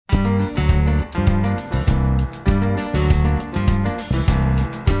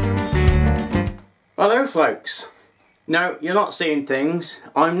Hello folks. No, you're not seeing things.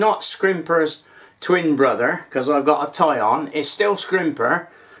 I'm not Scrimper's twin brother because I've got a tie on. It's still Scrimper,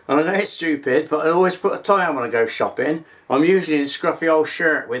 and I know it's stupid, but I always put a tie on when I go shopping. I'm usually in a scruffy old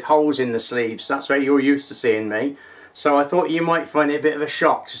shirt with holes in the sleeves. That's where you're used to seeing me. So I thought you might find it a bit of a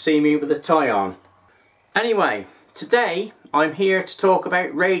shock to see me with a tie on. Anyway, today I'm here to talk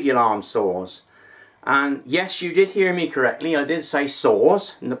about radial arm saws. And yes, you did hear me correctly. I did say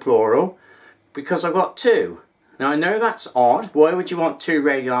saws in the plural, because I've got two. Now I know that's odd. Why would you want two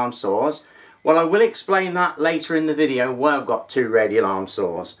radial arm saws? Well, I will explain that later in the video why I've got two radial arm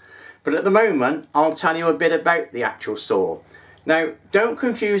saws. But at the moment, I'll tell you a bit about the actual saw. Now, don't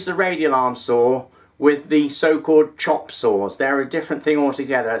confuse the radial arm saw with the so-called chop saws. They're a different thing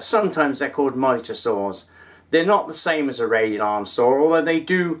altogether. Sometimes they're called miter saws. They're not the same as a radial arm saw, although they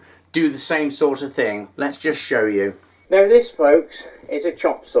do the same sort of thing. Let's just show you. Now this, folks, is a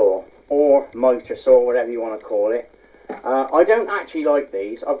chop saw, or miter saw, whatever you want to call it. I don't actually like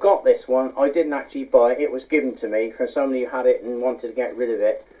these. I've got this one. I didn't actually buy it. It was given to me from somebody who had it and wanted to get rid of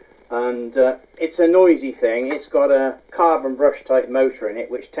it. And it's a noisy thing. It's got a carbon brush type motor in it,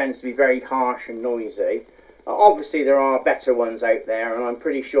 which tends to be very harsh and noisy. Obviously there are better ones out there, and I'm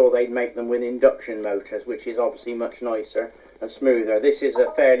pretty sure they'd make them with induction motors, which is obviously much nicer and smoother. This is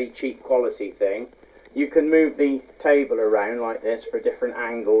a fairly cheap quality thing. You can move the table around like this for different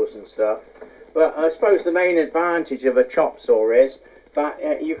angles and stuff. But I suppose the main advantage of a chop saw is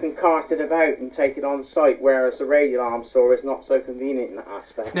that you can cart it about and take it on site, whereas the radial arm saw is not so convenient in that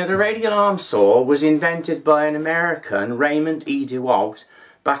aspect. Now, the radial arm saw was invented by an American, Raymond E. Dewalt,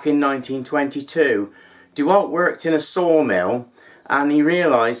 back in 1922. Dewalt worked in a sawmill, and he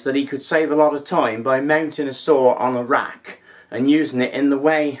realised that he could save a lot of time by mounting a saw on a rack and using it in the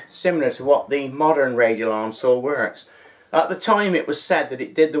way similar to what the modern radial arm saw works. At the time it was said that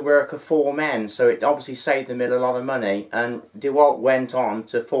it did the work of 4 men, so it obviously saved the mill a lot of money, and Dewalt went on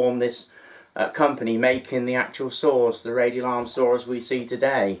to form this company making the actual saws, the radial arm saws we see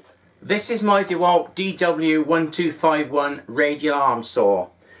today. This is my Dewalt DW1251 radial arm saw.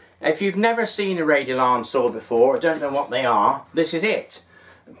 If you've never seen a radial arm saw before, or don't know what they are, this is it.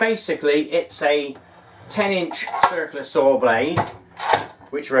 Basically it's a 10-inch circular saw blade,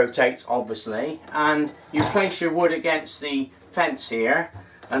 which rotates obviously, and you place your wood against the fence here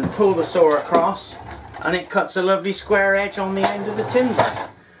and pull the saw across, and it cuts a lovely square edge on the end of the timber.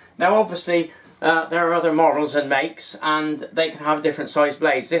 Now obviously there are other models and makes, and they can have different size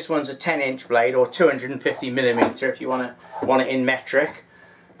blades. This one's a 10-inch blade, or 250mm if you want it in metric.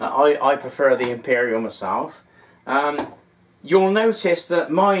 I prefer the Imperial myself. You'll notice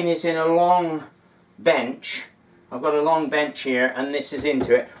that mine is in a long bench. I've got a long bench here, and this is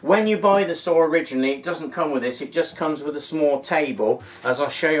into it. When you buy the saw originally, it doesn't come with this, it just comes with a small table, as I'll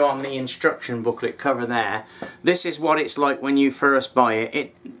show you on the instruction booklet cover there. This is what it's like when you first buy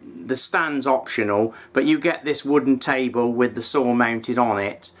it. The stand's optional, but you get this wooden table with the saw mounted on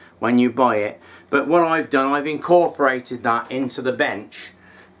it when you buy it. But what I've done, I've incorporated that into the bench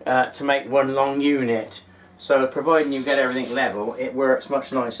to make one long unit. So providing you get everything level, it works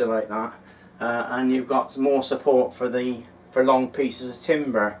much nicer like that. And you've got more support for long pieces of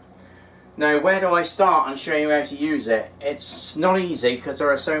timber. Now, where do I start and show you how to use it? It's not easy because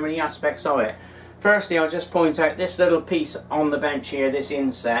there are so many aspects of it. Firstly, I'll just point out this little piece on the bench here, this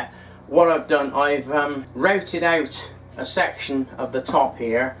inset. What I've done, I've routed out a section of the top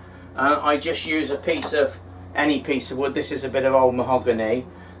here, and I just use any piece of wood. This is a bit of old mahogany,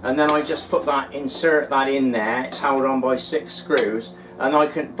 and then I just insert that in there. It's held on by 6 screws. And I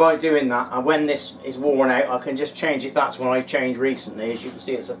can, by doing that, when this is worn out, I can just change it. That's one I changed recently. As you can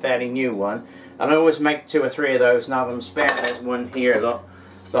see, it's a fairly new one. And I always make 2 or 3 of those and have them spare. There's one here, look,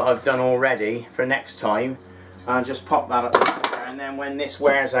 that I've done already for next time. And just pop that up there. And then when this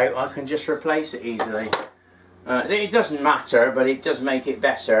wears out, I can just replace it easily. It doesn't matter, but it does make it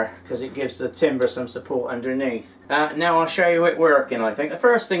better because it gives the timber some support underneath. Now I'll show you it working, I think. The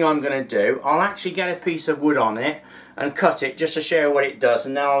first thing I'm going to do, I'll actually get a piece of wood on it and cut it just to show what it does,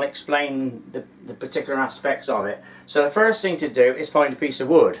 and then I'll explain the particular aspects of it. So the first thing to do is find a piece of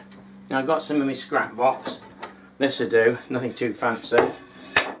wood. Now I've got some in my scrap box. This will do, nothing too fancy.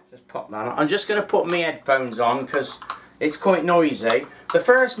 Just pop that on. I'm just going to put my headphones on because it's quite noisy. The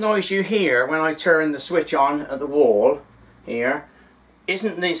first noise you hear when I turn the switch on at the wall here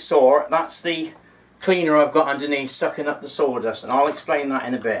isn't the saw, that's the cleaner I've got underneath sucking up the sawdust, and I'll explain that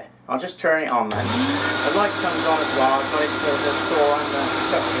in a bit. I'll just turn it on then. The light comes on as well, but it's the saw and the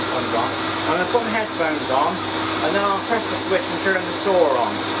suction comes on. I'm going to put my headphones on, and then I'll press the switch and turn the saw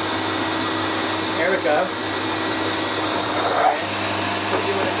on. Here we go.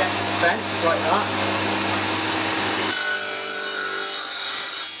 you want to get some fence like that.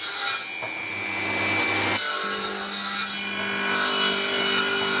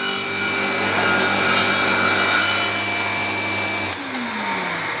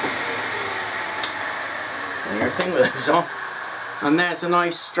 Everything with those on, and there's a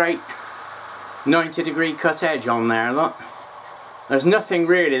nice straight 90-degree cut edge on there. Look, there's nothing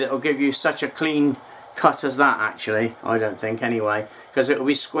really that will give you such a clean cut as that, actually, I don't think, anyway, because it will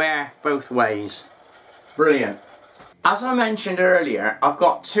be square both ways. Brilliant. As I mentioned earlier, I've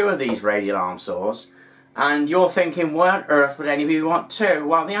got 2 of these radial arm saws, and you're thinking, why on earth would anybody want 2?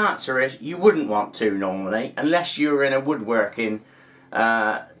 Well, the answer is you wouldn't want 2 normally, unless you were in a woodworking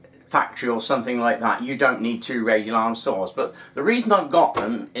factory or something like that. You don't need 2 radial arm saws. But the reason I've got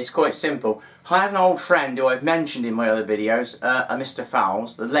them is quite simple. I have an old friend who I've mentioned in my other videos, a Mr.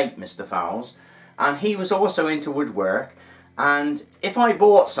 Fowles, the late Mr. Fowles, and he was also into woodwork, and if I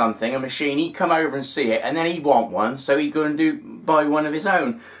bought something, a machine, he'd come over and see it, and then he'd want one, so he'd go and buy one of his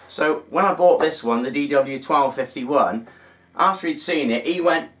own. So when I bought this one, the DW1251, after he'd seen it, he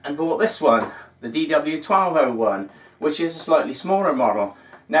went and bought this one, the DW1201, which is a slightly smaller model.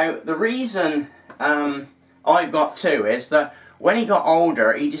 Now, the reason I got 2 is that when he got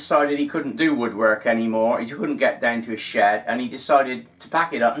older, he decided he couldn't do woodwork anymore. He couldn't get down to his shed, and he decided to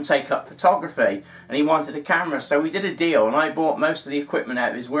pack it up and take up photography. And he wanted a camera, so we did a deal, and I bought most of the equipment out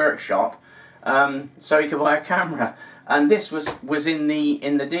of his workshop so he could buy a camera. And this was in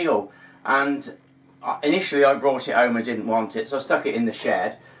the deal. And initially, I brought it home. I didn't want it, so I stuck it in the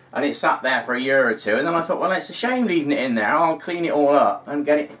shed. And it sat there for a year or 2, and then I thought, well, it's a shame leaving it in there. I'll clean it all up and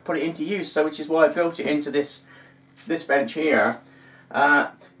put it into use. So, which is why I built it into this bench here.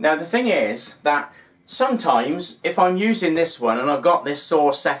 Now the thing is that sometimes if I'm using this one and I've got this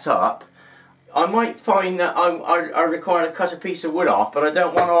saw set up, I might find that I require to cut a piece of wood off, but I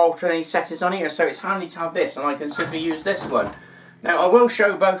don't want to alter any settings on here. So it's handy to have this, and I can simply use this one. Now I will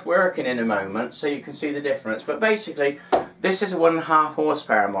show both working in a moment so you can see the difference, but basically this is a 1.5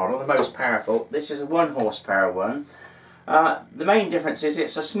 horsepower model, the most powerful. This is a 1 horsepower one. The main difference is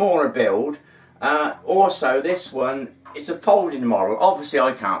it's a smaller build. Also this one is a folding model. Obviously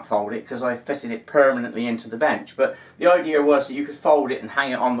I can't fold it because I fitted it permanently into the bench, but the idea was that you could fold it and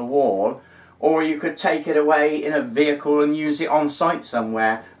hang it on the wall, or you could take it away in a vehicle and use it on site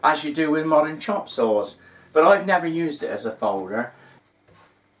somewhere, as you do with modern chop saws. But I've never used it as a folder.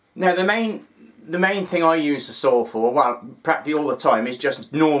 Now the main thing I use the saw for, well, practically all the time, is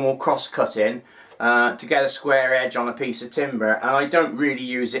just normal cross-cutting to get a square edge on a piece of timber, and I don't really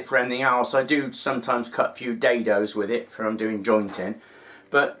use it for anything else. I do sometimes cut a few dados with it for I'm doing jointing,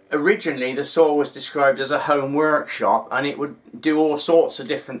 but originally the saw was described as a home workshop, and it would do all sorts of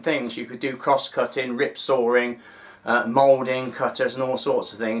different things. You could do cross-cutting, rip sawing, moulding, cutters and all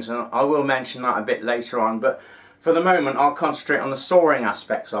sorts of things, and I will mention that a bit later on, but for the moment I'll concentrate on the sawing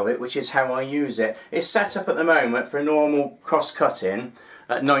aspects of it, which is how I use it. It's set up at the moment for normal cross-cutting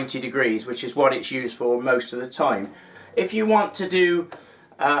at 90 degrees, which is what it's used for most of the time. If you want to do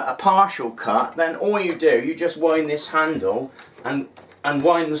a partial cut, then all you do, you just wind this handle and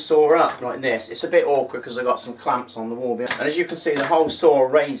wind the saw up like this. It's a bit awkward because I've got some clamps on the wall behind. And as you can see, the whole saw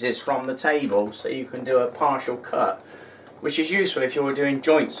raises from the table, so you can do a partial cut, which is useful if you're doing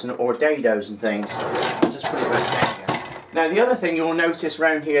joints or dados and things. I'll just put it back down here. Now the other thing you'll notice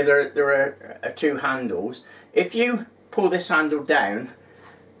around here, there are 2 handles. If you pull this handle down,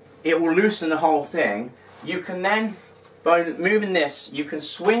 it will loosen the whole thing. You can then, by moving this, you can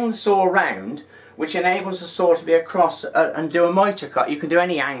swing the saw around, which enables the saw to be across and do a mitre cut. You can do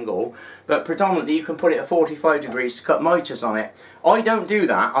any angle, but predominantly you can put it at 45 degrees to cut mitres on it. I don't do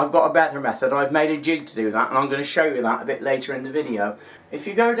that. I've got a better method. I've made a jig to do that, and I'm going to show you that a bit later in the video. If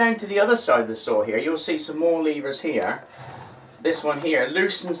you go down to the other side of the saw here, you'll see some more levers here. This one here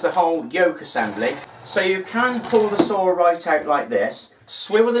loosens the whole yoke assembly, so you can pull the saw right out like this,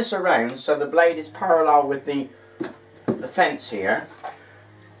 swivel this around so the blade is parallel with the fence here,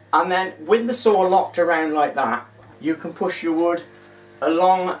 and then with the saw locked around like that, you can push your wood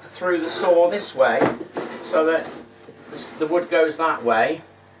along through the saw this way, so that the wood goes that way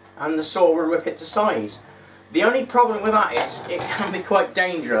and the saw will rip it to size. The only problem with that is it can be quite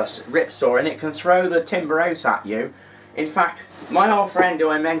dangerous, rip sawing. It can throw the timber out at you. In fact, my old friend who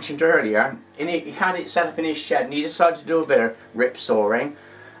I mentioned earlier, he had it set up in his shed and he decided to do a bit of rip sawing,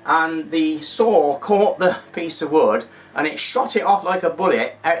 and the saw caught the piece of wood and it shot it off like a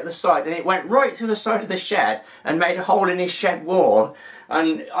bullet out the side, and it went right through the side of the shed and made a hole in his shed wall.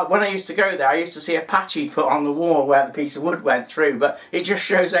 And when I used to go there, I used to see a patch he'd put on the wall where the piece of wood went through, but it just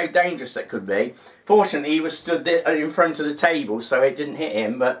shows how dangerous it could be. Fortunately, he was stood in front of the table, so it didn't hit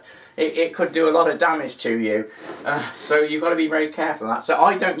him, but it could do a lot of damage to you. So you've got to be very careful of that. So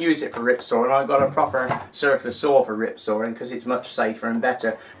I don't use it for rip sawing. I've got a proper circular saw for rip sawing because it's much safer and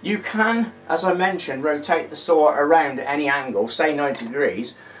better. You can, as I mentioned, rotate the saw around at any angle, say 90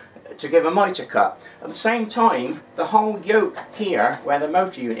 degrees, to give a mitre cut. At the same time, the whole yoke here, where the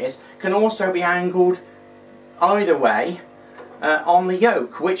motor unit is, can also be angled either way on the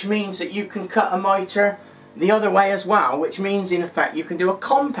yoke, which means that you can cut a mitre the other way as well, which means in effect you can do a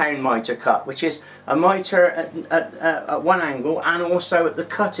compound mitre cut, which is a mitre at one angle and also the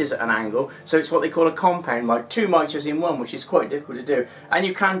cut is at an angle, so it's what they call a compound mitre, 2 mitres in one, which is quite difficult to do, and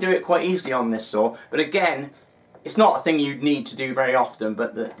you can do it quite easily on this saw, but again, it's not a thing you'd need to do very often,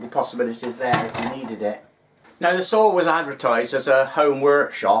 but the possibility is there if you needed it. Now the saw was advertised as a home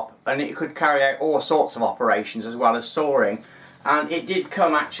workshop and it could carry out all sorts of operations as well as sawing, and it did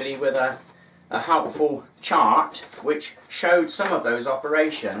come actually with a helpful chart which showed some of those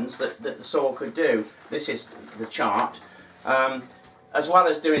operations that the saw could do. This is the chart. As well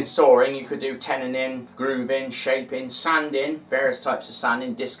as doing sawing, you could do tenon-in, grooving, shaping, sanding, various types of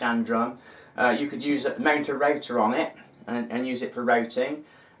sanding, disc and drum. You could mount a router on it and use it for routing,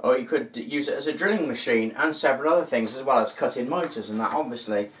 or you could use it as a drilling machine and several other things, as well as cutting motors and that,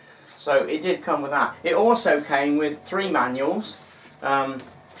 obviously. So it did come with that. It also came with 3 manuals.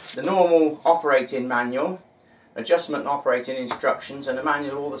 The normal operating manual, adjustment and operating instructions, and a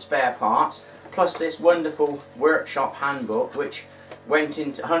manual of all the spare parts, plus this wonderful workshop handbook which went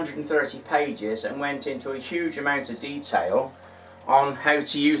into 130 pages and went into a huge amount of detail on how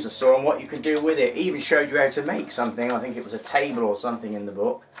to use the saw and what you can do with it. It even showed you how to make something. I think it was a table or something in the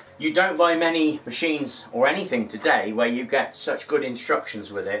book. You don't buy many machines or anything today where you get such good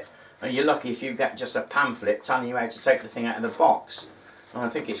instructions with it, and you're lucky if you get just a pamphlet telling you how to take the thing out of the box. And I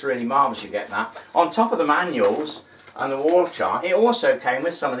think it's really marvellous you get that. On top of the manuals and the wall chart, it also came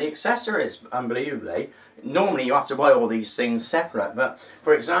with some of the accessories, unbelievably. Normally you have to buy all these things separate, but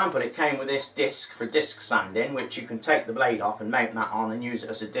for example it came with this disc for disc sanding, which you can take the blade off and mount that on and use it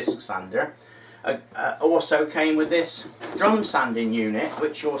as a disc sander. Also came with this drum sanding unit,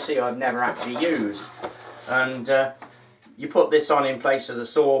 which you'll see I've never actually used. And you put this on in place of the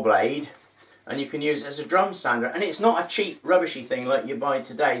saw blade, and you can use it as a drum sander, and it's not a cheap rubbishy thing like you buy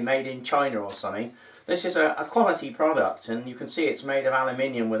today made in China or something. This is a quality product, and you can see it's made of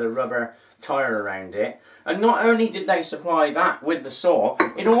aluminium with a rubber tyre around it. And not only did they supply that with the saw,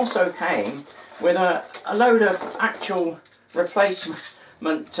 it also came with a load of actual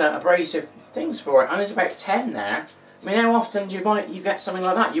replacement abrasive things for it, and there's about 10 there. I mean, how often do you get something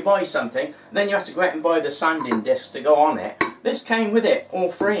like that? You buy something, and then you have to go out and buy the sanding discs to go on it. This came with it,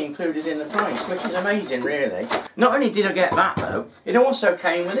 all free, included in the price, which is amazing, really. Not only did I get that, though, it also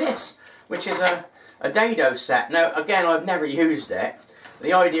came with this, which is a dado set. Now, again, I've never used it.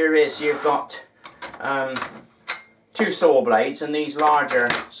 The idea is you've got 2 saw blades and these larger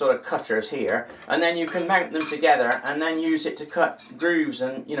sort of cutters here, and then you can mount them together and then use it to cut grooves,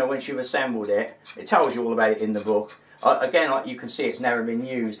 and you know, once you've assembled it, it tells you all about it in the book. Again, like you can see, it's never been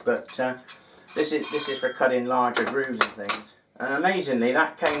used, but this is for cutting larger grooves and things. And amazingly,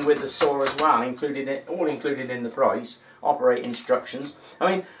 that came with the saw as well, all included in the price. Operate instructions.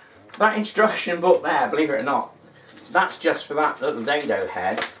 I mean, that instruction book there, believe it or not, that's just for that little dado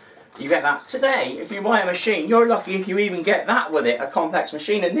head. You get that today. If you buy a machine, you're lucky if you even get that with it, a complex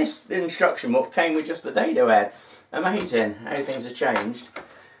machine. And this instruction book came with just the dado head. Amazing how things have changed.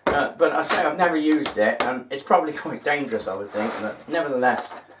 But I say I've never used it, and it's probably quite dangerous, I would think. But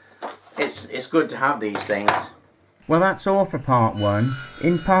nevertheless, it's good to have these things. Well, that's all for part 1.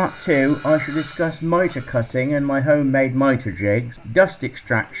 In part 2, I shall discuss mitre cutting and my homemade mitre jigs, dust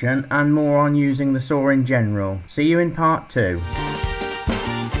extraction, and more on using the saw in general. See you in part 2.